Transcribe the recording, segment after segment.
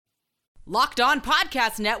Locked On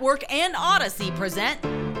Podcast Network and Odyssey present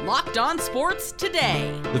Locked On Sports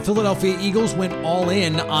Today. The Philadelphia Eagles went all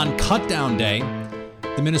in on cutdown day.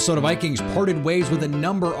 The Minnesota Vikings parted ways with a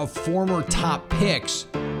number of former top picks.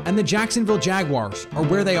 And the Jacksonville Jaguars are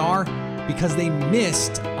where they are because they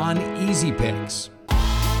missed on easy picks.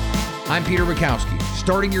 I'm Peter Bukowski,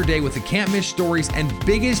 starting your day with the can't-miss stories and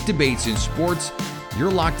biggest debates in sports.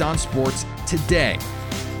 You're Locked On Sports Today.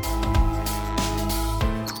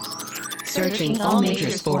 Searching all major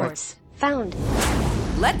sports. Found.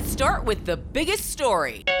 Let's start with the biggest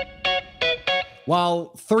story.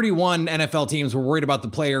 While 31 NFL teams were worried about the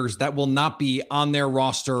players that will not be on their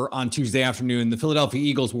roster on Tuesday afternoon, the Philadelphia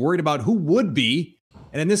Eagles were worried about who would be.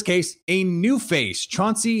 And in this case, a new face,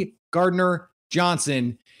 Chauncey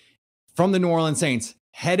Gardner-Johnson from the New Orleans Saints,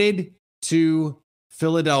 headed to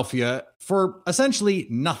Philadelphia for essentially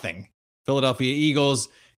nothing. Philadelphia Eagles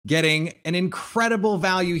getting an incredible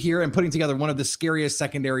value here and putting together one of the scariest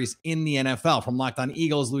secondaries in the NFL. From Locked On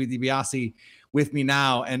Eagles, Louis DiBiase with me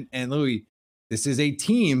now. And Louis, this is a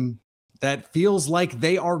team that feels like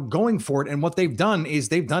they are going for it. And what they've done is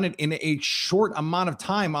they've done it in a short amount of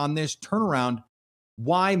time on this turnaround.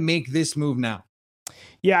 Why make this move now?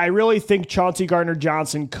 Yeah, I really think Chauncey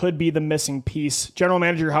Gardner-Johnson could be the missing piece. General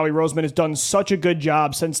Manager Howie Roseman has done such a good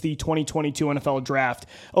job since the 2022 NFL Draft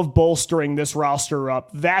of bolstering this roster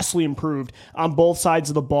up, vastly improved on both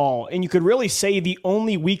sides of the ball. And you could really say the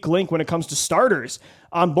only weak link when it comes to starters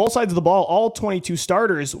on both sides of the ball, all 22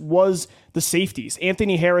 starters, was the safeties.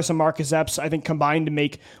 Anthony Harris and Marcus Epps, I think, combined to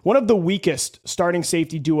make one of the weakest starting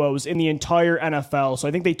safety duos in the entire NFL. So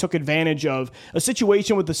I think they took advantage of a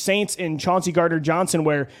situation with the Saints and Chauncey Gardner-Johnson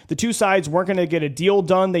where the two sides weren't going to get a deal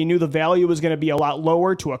done. They knew the value was going to be a lot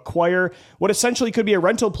lower to acquire what essentially could be a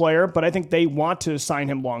rental player, but I think they want to sign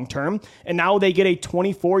him long-term. And now they get a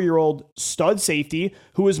 24-year-old stud safety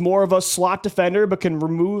who is more of a slot defender, but can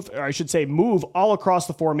move all across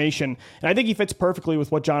the formation. And I think he fits perfectly with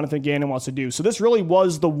what Jonathan Gannon wants to do. So this really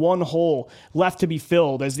was the one hole left to be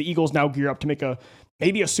filled as the Eagles now gear up to make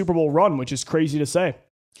maybe a Super Bowl run, which is crazy to say.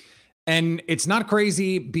 And it's not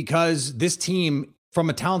crazy because this team, from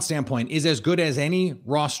a talent standpoint, is as good as any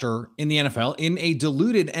roster in the NFL in a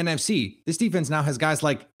diluted NFC. This defense now has guys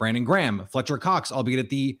like Brandon Graham, Fletcher Cox, albeit at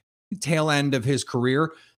the tail end of his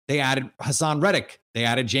career. They added Hassan Reddick. They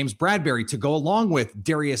added James Bradbury to go along with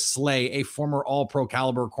Darius Slay, a former all-pro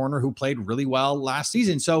caliber corner who played really well last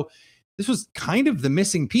season. So this was kind of the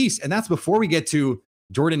missing piece. And that's before we get to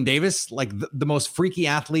Jordan Davis, like the most freaky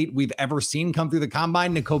athlete we've ever seen come through the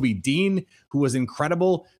combine. Nakobe Dean, who was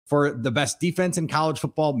incredible for the best defense in college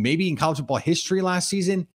football, maybe in college football history last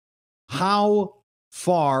season. How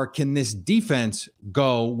far can this defense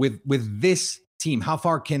go with this team? How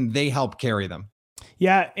far can they help carry them?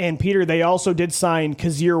 Yeah, and Peter, they also did sign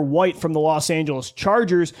Kazir White from the Los Angeles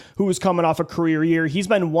Chargers, who was coming off a career year. He's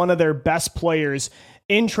been one of their best players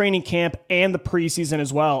in training camp and the preseason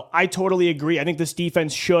as well. I totally agree. I think this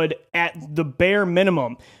defense should, at the bare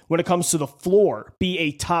minimum, when it comes to the floor, be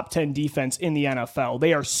a top 10 defense in the NFL.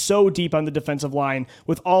 They are so deep on the defensive line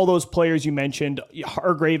with all those players you mentioned,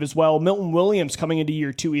 Hargrave as well, Milton Williams coming into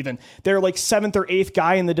year two even. They're like 7th or 8th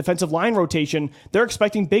guy in the defensive line rotation. They're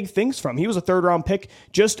expecting big things from. He was a 3rd-round pick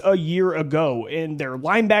just a year ago, and their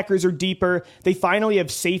linebackers are deeper. They finally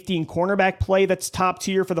have safety and cornerback play that's top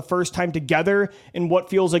tier for the first time together in what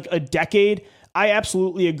feels like a decade. I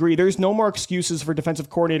absolutely agree. There's no more excuses for defensive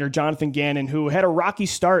coordinator Jonathan Gannon, who had a rocky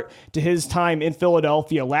start to his time in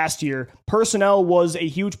Philadelphia last year. Personnel was a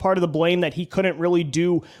huge part of the blame that he couldn't really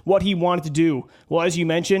do what he wanted to do. Well, as you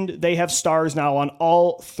mentioned, they have stars now on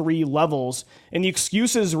all 3 levels. And the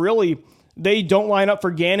excuses really, they don't line up for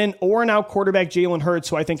Gannon or now quarterback Jalen Hurts,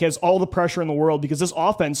 who I think has all the pressure in the world because this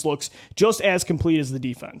offense looks just as complete as the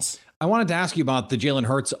defense. I wanted to ask you about the Jalen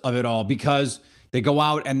Hurts of it all because they go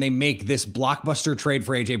out and they make this blockbuster trade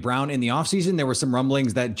for A.J. Brown in the offseason. There were some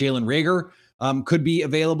rumblings that Jalen Reagor could be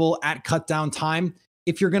available at cutdown time.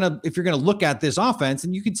 If you're gonna look at this offense,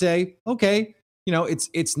 and you could say, okay,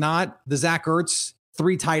 it's not the Zach Ertz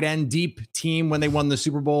 3 tight end deep team when they won the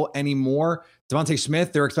Super Bowl anymore. Devontae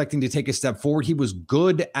Smith, they're expecting to take a step forward. He was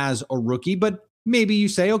good as a rookie, but maybe you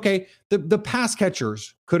say, okay, the pass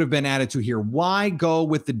catchers could have been added to here. Why go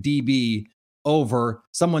with the DB over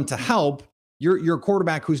someone to help your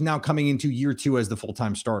quarterback who's now coming into year 2 as the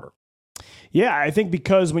full-time starter? Yeah, I think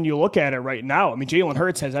because when you look at it right now, I mean, Jalen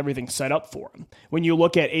Hurts has everything set up for him. When you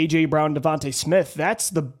look at A.J. Brown, Devontae Smith, that's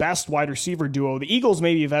the best wide receiver duo the Eagles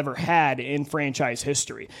maybe have ever had in franchise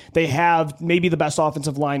history. They have maybe the best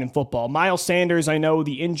offensive line in football. Miles Sanders, I know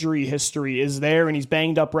the injury history is there and he's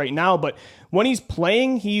banged up right now, but when he's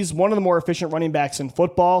playing, he's one of the more efficient running backs in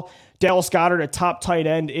football. Dallas Goedert, a top tight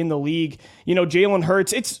end in the league. Jalen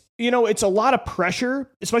Hurts, it's a lot of pressure,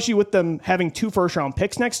 especially with them having 2 first-round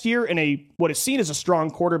picks next year in what is seen as a strong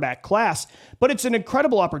quarterback class. But it's an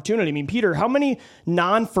incredible opportunity. I mean, Peter, how many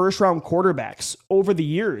non-first-round quarterbacks over the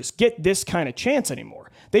years get this kind of chance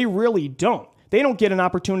anymore? They really don't. They don't get an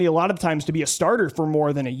opportunity a lot of times to be a starter for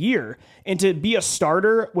more than a year. And to be a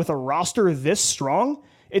starter with a roster this strong,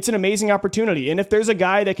 it's an amazing opportunity. And if there's a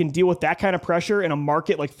guy that can deal with that kind of pressure in a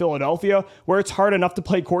market like Philadelphia, where it's hard enough to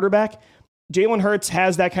play quarterback, Jalen Hurts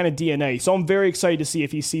has that kind of DNA. So I'm very excited to see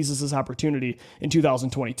if he seizes his opportunity in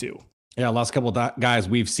 2022. Yeah, last couple of guys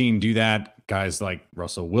we've seen do that. Guys like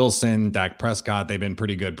Russell Wilson, Dak Prescott, they've been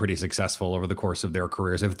pretty good, pretty successful over the course of their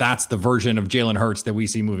careers. If that's the version of Jalen Hurts that we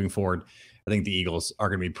see moving forward, I think the Eagles are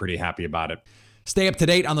going to be pretty happy about it. Stay up to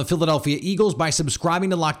date on the Philadelphia Eagles by subscribing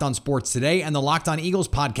to Locked On Sports today and the Locked On Eagles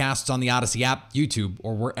podcasts on the Odyssey app, YouTube,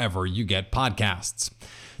 or wherever you get podcasts.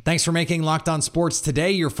 Thanks for making Locked On Sports today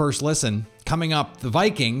your first listen. Coming up, the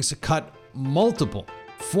Vikings cut multiple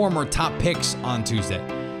former top picks on Tuesday.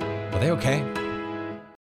 Are they okay?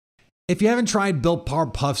 If you haven't tried Built Bar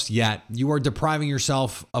Puffs yet, you are depriving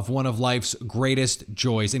yourself of one of life's greatest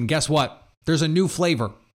joys. And guess what? There's a new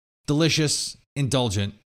flavor. Delicious,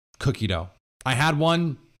 indulgent cookie dough. I had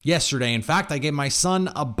one yesterday. In fact, I gave my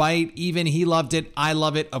son a bite. Even he loved it. I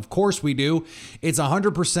love it. Of course we do. It's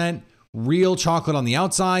 100% real chocolate on the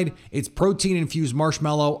outside. It's protein-infused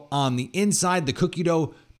marshmallow on the inside. The cookie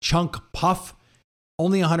dough chunk puff,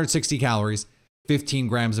 only 160 calories, 15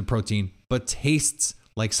 grams of protein, but tastes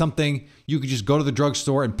like something you could just go to the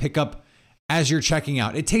drugstore and pick up as you're checking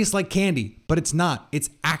out. It tastes like candy, but it's not. It's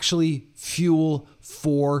actually fuel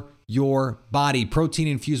for your body.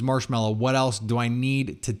 Protein-infused marshmallow. What else do I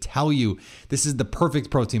need to tell you? This is the perfect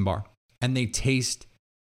protein bar, and they taste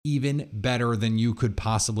even better than you could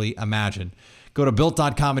possibly imagine. Go to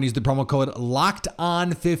Built.com and use the promo code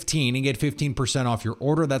LOCKEDON15 and get 15% off your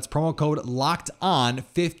order. That's promo code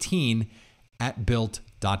LOCKEDON15 at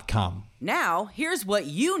Built.com. Now, here's what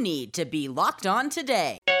you need to be locked on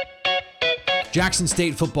today. Jackson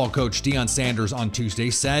State football coach Deion Sanders on Tuesday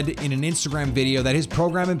said in an Instagram video that his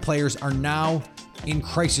program and players are now in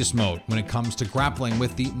crisis mode when it comes to grappling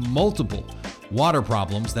with the multiple water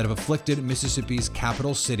problems that have afflicted Mississippi's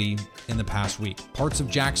capital city in the past week. Parts of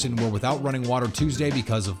Jackson were without running water Tuesday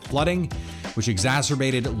because of flooding, which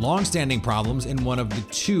exacerbated longstanding problems in one of the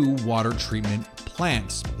 2 water treatment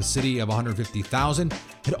plants. The city of 150,000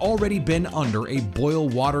 had already been under a boil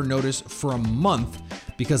water notice for a month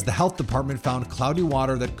because the health department found cloudy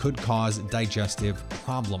water that could cause digestive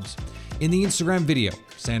problems. In the Instagram video,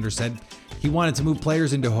 Sanders said he wanted to move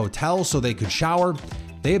players into hotels so they could shower.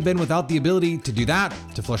 They have been without the ability to do that,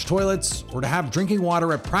 to flush toilets, or to have drinking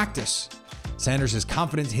water at practice. Sanders is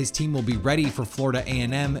confident his team will be ready for Florida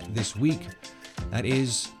A&M this week. That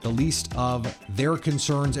is the least of their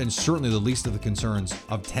concerns, and certainly the least of the concerns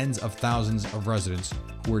of tens of thousands of residents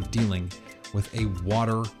who are dealing with a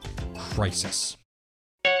water crisis.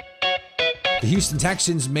 The Houston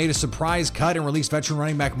Texans made a surprise cut and released veteran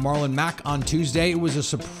running back Marlon Mack on Tuesday. It was a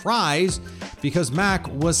surprise because Mack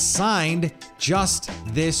was signed just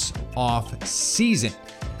this off-season.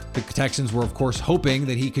 The Texans were, of course, hoping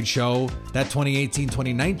that he could show that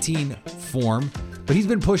 2018-2019 form, but he's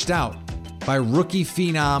been pushed out by rookie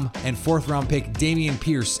phenom and 4th-round pick Dameon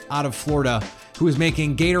Pierce out of Florida, who is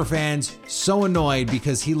making Gator fans so annoyed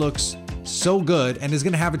because he looks so good and is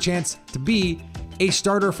going to have a chance to be a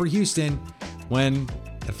starter for Houston when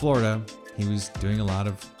at Florida he was doing a lot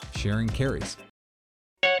of sharing carries.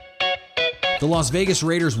 The Las Vegas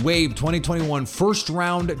Raiders waived 2021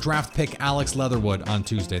 first-round draft pick Alex Leatherwood on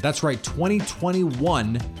Tuesday. That's right,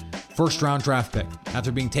 2021 first-round draft pick,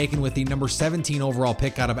 after being taken with the number 17 overall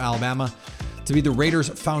pick out of Alabama to be the Raiders'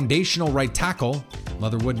 foundational right tackle.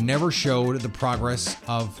 Leatherwood never showed the progress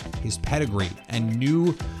of his pedigree, and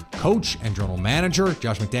new coach and general manager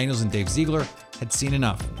Josh McDaniels and Dave Ziegler had seen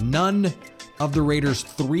enough. None of the Raiders'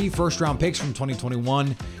 3 first-round picks from 2021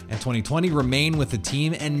 and 2020 remain with the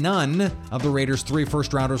team, and none of the Raiders' 3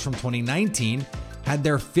 first-rounders from 2019 had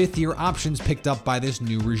their 5th-year options picked up by this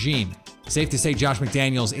new regime. Safe to say Josh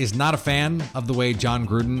McDaniels is not a fan of the way John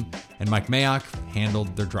Gruden and Mike Mayock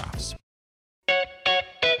handled their drafts.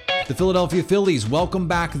 The Philadelphia Phillies welcome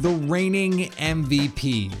back the reigning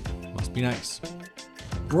MVP. Must be nice.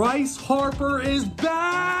 Bryce Harper is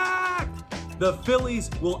back! The Phillies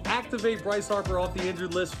will activate Bryce Harper off the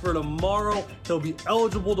injured list for tomorrow. He'll be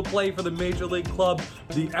eligible to play for the Major League Club.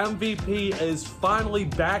 The MVP is finally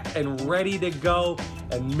back and ready to go.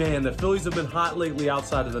 And man, the Phillies have been hot lately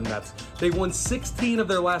outside of the Mets. They won 16 of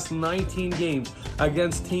their last 19 games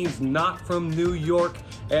against teams not from New York.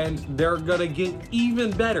 And they're going to get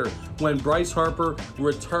even better when Bryce Harper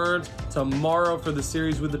returns tomorrow for the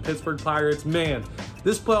series with the Pittsburgh Pirates. Man,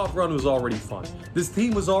 this playoff run was already fun. This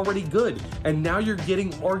team was already good. And now you're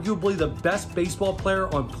getting arguably the best baseball player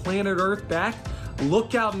on planet Earth back.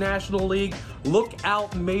 Look out, National League. Look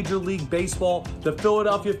out, Major League Baseball. The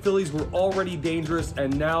Philadelphia Phillies were already dangerous,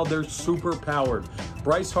 and now they're super powered.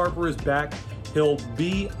 Bryce Harper is back. He'll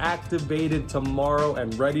be activated tomorrow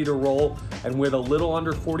and ready to roll. And with a little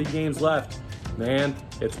under 40 games left, man,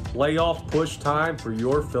 it's playoff push time for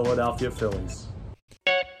your Philadelphia Phillies.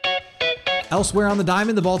 Elsewhere on the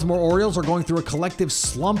diamond, the Baltimore Orioles are going through a collective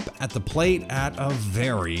slump at the plate at a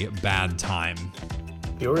very bad time.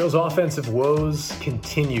 The Orioles' offensive woes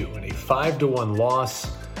continue in a 5-1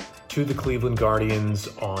 loss to the Cleveland Guardians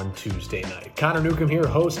on Tuesday night. Connor Newcomb here,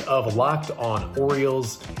 host of Locked On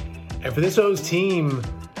Orioles. And for this O's team,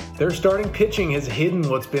 their starting pitching has hidden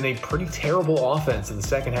what's been a pretty terrible offense in the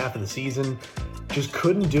second half of the season. Just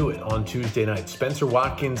couldn't do it on Tuesday night. Spencer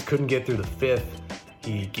Watkins couldn't get through the fifth.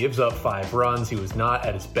 He gives up 5 runs. He was not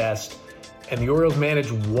at his best. And the Orioles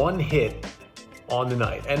managed 1 hit on the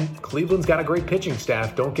night. And Cleveland's got a great pitching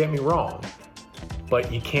staff, don't get me wrong.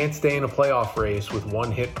 But you can't stay in a playoff race with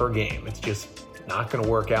 1 hit per game. It's just not going to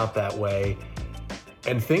work out that way.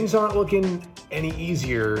 And things aren't looking any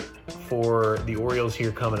easier for the Orioles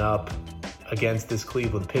here coming up against this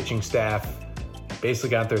Cleveland pitching staff. Basically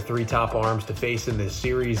got their 3 top arms to face in this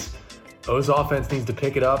series. O's offense needs to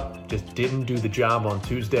pick it up. Just didn't do the job on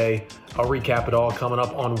Tuesday. I'll recap it all coming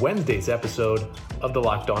up on Wednesday's episode of the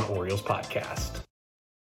Locked On Orioles podcast.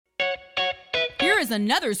 Here is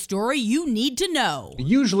another story you need to know.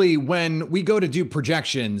 Usually when we go to do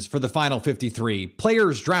projections for the final 53,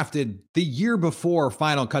 players drafted the year before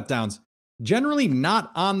final cutdowns, generally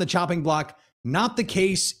not on the chopping block. Not the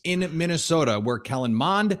case in Minnesota, where Kellen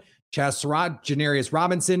Mond, Chaz Surratt, Janarius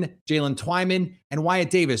Robinson, Jalen Twyman, and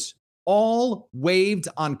Wyatt Davis all waived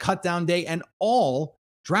on cutdown day and all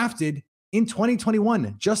drafted in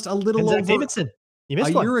 2021, just a little over Davidson. You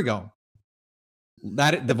missed a year ago.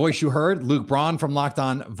 That the voice you heard, Luke Braun from Locked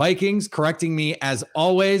On Vikings, correcting me as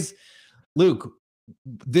always. Luke,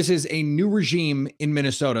 this is a new regime in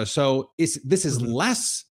Minnesota, so this is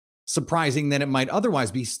less surprising than it might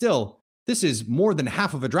otherwise be. Still, this is more than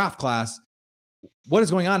half of a draft class. What is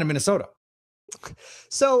going on in Minnesota?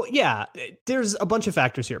 So, yeah, there's a bunch of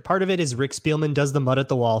factors here. Part of it is Rick Spielman does the mud at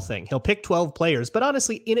the wall thing. He'll pick 12 players, but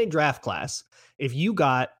honestly, in a draft class, if you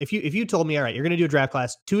told me, all right, you're going to do a draft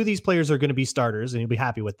class, 2 of these players are going to be starters and you'll be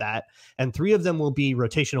happy with that, and 3 of them will be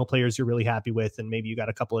rotational players you're really happy with, and maybe you got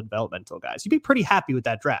a couple of developmental guys, you'd be pretty happy with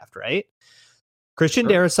that draft, right? Christian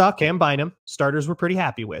Darrisaw, Cam Bynum, starters we're pretty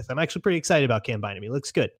happy with. I'm actually pretty excited about Cam Bynum. He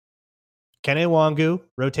looks good. Ken Nwangu,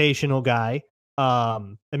 rotational guy.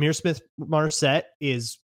 Amir Smith-Marset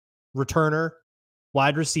is returner,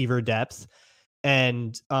 wide receiver depth,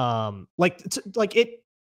 and the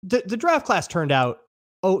draft class turned out,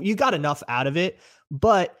 you got enough out of it,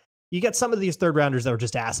 but you get some of these third rounders that were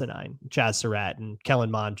just asinine. Chaz Surratt and Kellen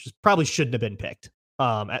Mond just probably shouldn't have been picked.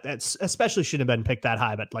 Especially shouldn't have been picked that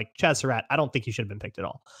high, but like Chaz Surratt, I don't think he should have been picked at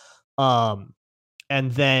all.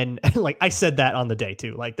 And then like I said that on the day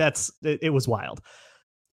too, like it was wild.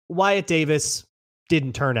 Wyatt Davis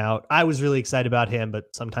didn't turn out. I was really excited about him, but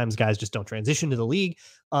sometimes guys just don't transition to the league.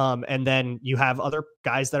 And then you have other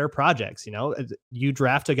guys that are projects. You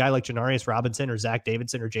draft a guy like Janarius Robinson or Zach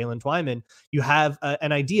Davidson or Jalen Twyman. You have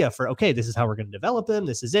an idea for, okay, this is how we're going to develop them.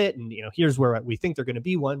 This is it. And here's where we think they're going to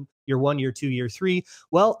be year 1, year 2, year 3.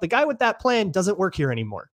 Well, the guy with that plan doesn't work here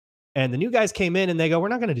anymore. And the new guys came in and they go, we're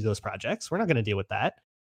not going to do those projects. We're not going to deal with that.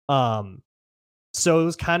 So it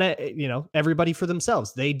was kind of, everybody for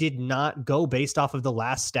themselves. They did not go based off of the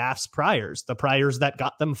last staff's priors, the priors that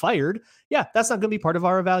got them fired. Yeah, that's not going to be part of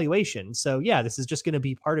our evaluation. So yeah, this is just going to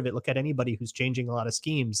be part of it. Look at anybody who's changing a lot of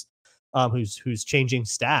schemes, who's changing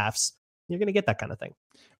staffs. You're going to get that kind of thing.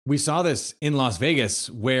 We saw this in Las Vegas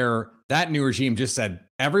where that new regime just said,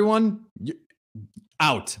 everyone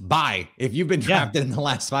out, bye. If you've been drafted in the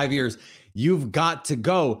last 5 years, you've got to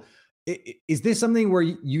go. Is this something where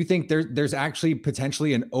you think there's actually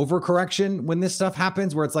potentially an overcorrection when this stuff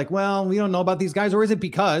happens, where it's like, well, we don't know about these guys? Or is it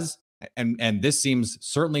because, and this seems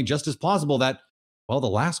certainly just as plausible, that, well, the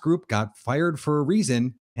last group got fired for a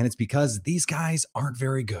reason, and it's because these guys aren't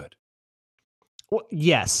very good? Well,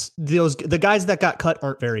 yes, the guys that got cut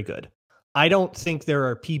aren't very good. I don't think there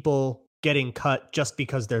are people getting cut just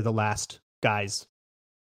because they're the last guys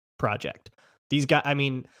project. These guys, I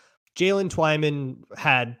mean, Jalen Twyman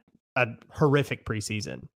had a horrific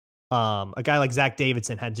preseason. A guy like Zach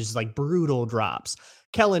Davidson had just like brutal drops.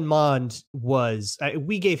 Kellen Mond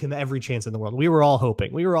we gave him every chance in the world. We were all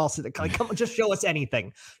hoping. We were all like, come on, just show us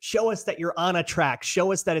anything. Show us that you're on a track.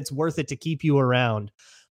 Show us that it's worth it to keep you around.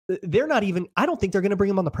 They're not even, I don't think they're going to bring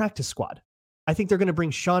him on the practice squad. I think they're going to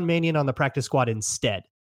bring Sean Mannion on the practice squad instead.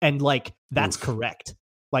 And like, that's correct.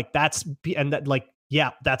 Like that's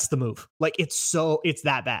the move. Like it's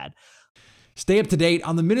that bad. Stay up to date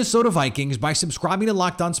on the Minnesota Vikings by subscribing to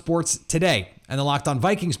Locked On Sports today and the Locked On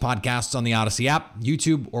Vikings podcasts on the Odyssey app,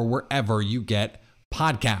 YouTube, or wherever you get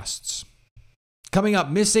podcasts. Coming up,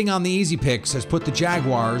 missing on the easy picks has put the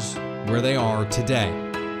Jaguars where they are today.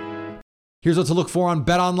 Here's what to look for on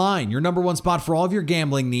BetOnline, your number one spot for all of your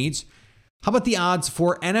gambling needs. How about the odds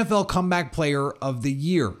for NFL Comeback Player of the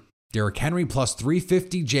Year? Derrick Henry plus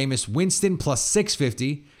 350, Jameis Winston plus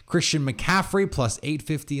 650, Christian McCaffrey plus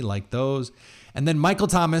 850, like those. And then Michael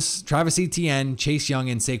Thomas, Travis Etienne, Chase Young,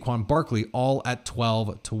 and Saquon Barkley all at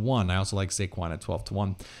 12-1. I also like Saquon at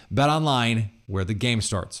 12-1. BetOnline, where the game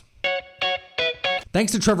starts.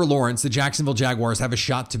 Thanks to Trevor Lawrence, the Jacksonville Jaguars have a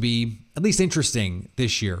shot to be at least interesting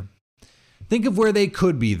this year. Think of where they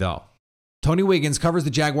could be, though. Tony Wiggins covers the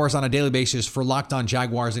Jaguars on a daily basis for Locked On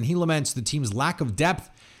Jaguars, and he laments the team's lack of depth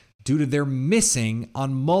due to their missing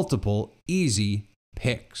on multiple easy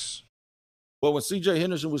picks. Well, when C.J.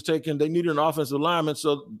 Henderson was taken, they needed an offensive lineman,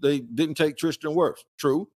 so they didn't take Tristan Wirfs.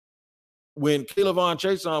 True. When K'Lavon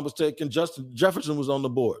Chaisson was taken, Justin Jefferson was on the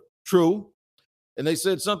board. True. And they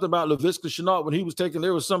said something about Laviska Shenault when he was taken.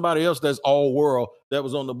 There was somebody else that's all-world that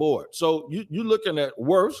was on the board. So you're looking at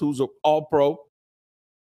Wirfs, who's an all-pro,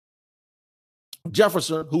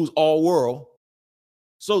 Jefferson, who's all-world.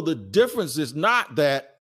 So the difference is not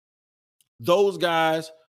that those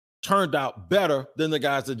guys turned out better than the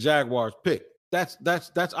guys the Jaguars picked. That's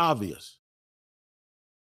obvious.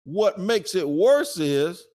 What makes it worse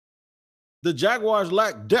is the Jaguars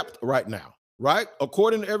lack depth right now, right?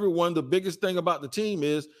 According to everyone, the biggest thing about the team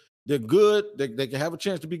is they're good. They can have a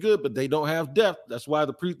chance to be good, but they don't have depth. That's why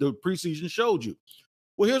the preseason showed you.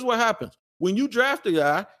 Well, here's what happens. When you draft a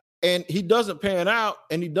guy and he doesn't pan out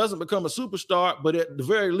and he doesn't become a superstar, but at the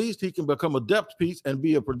very least he can become a depth piece and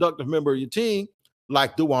be a productive member of your team,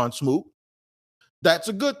 like DeJuan Smoot, that's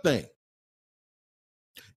a good thing.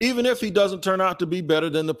 Even if he doesn't turn out to be better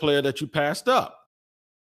than the player that you passed up.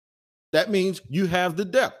 That means you have the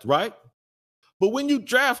depth, right? But when you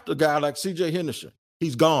draft a guy like C.J. Henderson,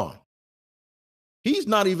 he's gone. He's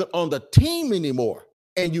not even on the team anymore,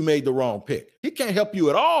 and you made the wrong pick. He can't help you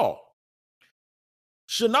at all.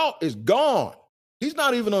 Shenault is gone. He's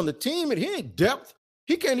not even on the team, and he ain't depth.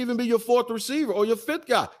 He can't even be your fourth receiver or your fifth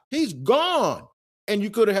guy. He's gone. And you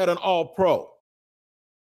could have had an all-pro.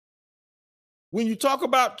 When you talk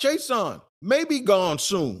about Chaisson, maybe gone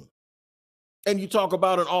soon. And you talk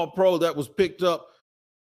about an all-pro that was picked up.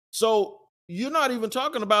 So you're not even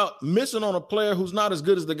talking about missing on a player who's not as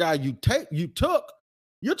good as the guy you took.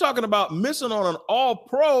 You're talking about missing on an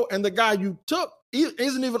all-pro, and the guy you took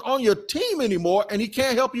isn't even on your team anymore, and he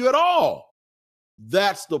can't help you at all.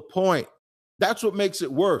 That's the point. That's what makes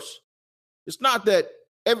it worse. It's not that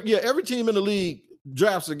every team in the league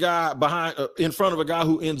drafts a guy in front of a guy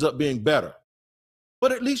who ends up being better.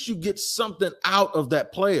 But at least you get something out of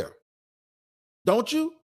that player. Don't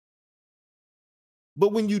you?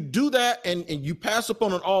 But when you do that and you pass up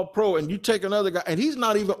on an all-pro and you take another guy and he's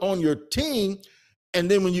not even on your team, and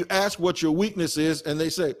then when you ask what your weakness is and they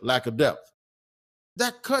say lack of depth,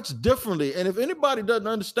 that cuts differently. And if anybody doesn't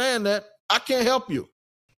understand that, I can't help you.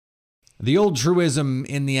 The old truism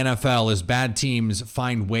in the NFL is bad teams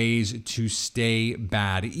find ways to stay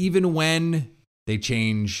bad, even when they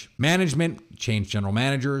change management, change general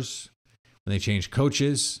managers, when they change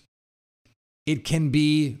coaches. It can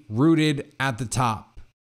be rooted at the top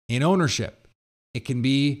in ownership. It can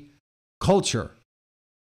be culture.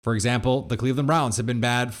 For example, the Cleveland Browns have been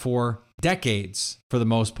bad for decades for the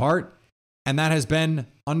most part, and that has been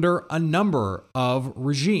under a number of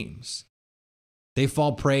regimes. They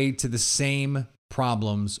fall prey to the same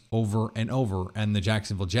problems over and over, and the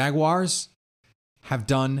Jacksonville Jaguars have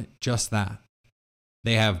done just that.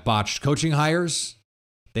 They have botched coaching hires.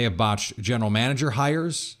 They have botched general manager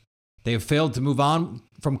hires. They have failed to move on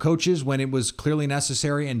from coaches when it was clearly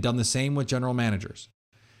necessary and done the same with general managers.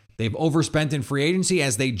 They've overspent in free agency,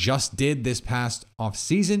 as they just did this past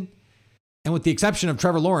offseason. And with the exception of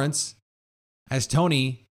Trevor Lawrence, as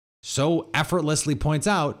Tony so effortlessly points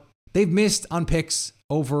out, They've missed on picks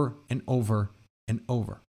over and over and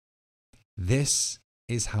over. This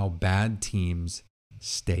is how bad teams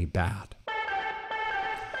stay bad.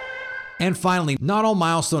 And finally, not all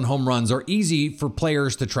milestone home runs are easy for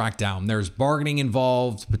players to track down. There's bargaining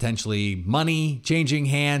involved, potentially money changing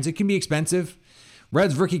hands. It can be expensive.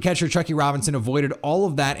 Reds rookie catcher Chucky Robinson avoided all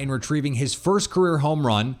of that in retrieving his first career home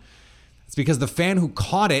run. It's because the fan who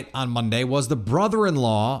caught it on Monday was the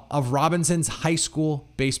brother-in-law of Robinson's high school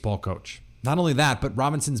baseball coach. Not only that, but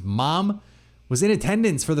Robinson's mom was in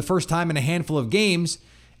attendance for the first time in a handful of games,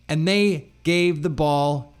 and they gave the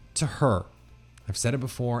ball to her. I've said it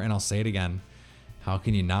before and I'll say it again. How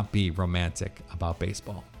can you not be romantic about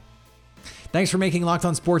baseball? Thanks for making Locked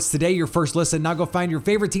On Sports today your first listen. Now go find your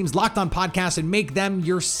favorite team's Locked On podcast and make them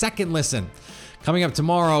your second listen. Coming up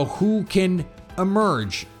tomorrow, who can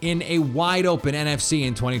emerge in a wide open NFC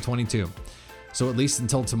in 2022? So at least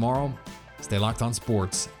until tomorrow, stay locked on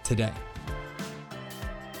sports today.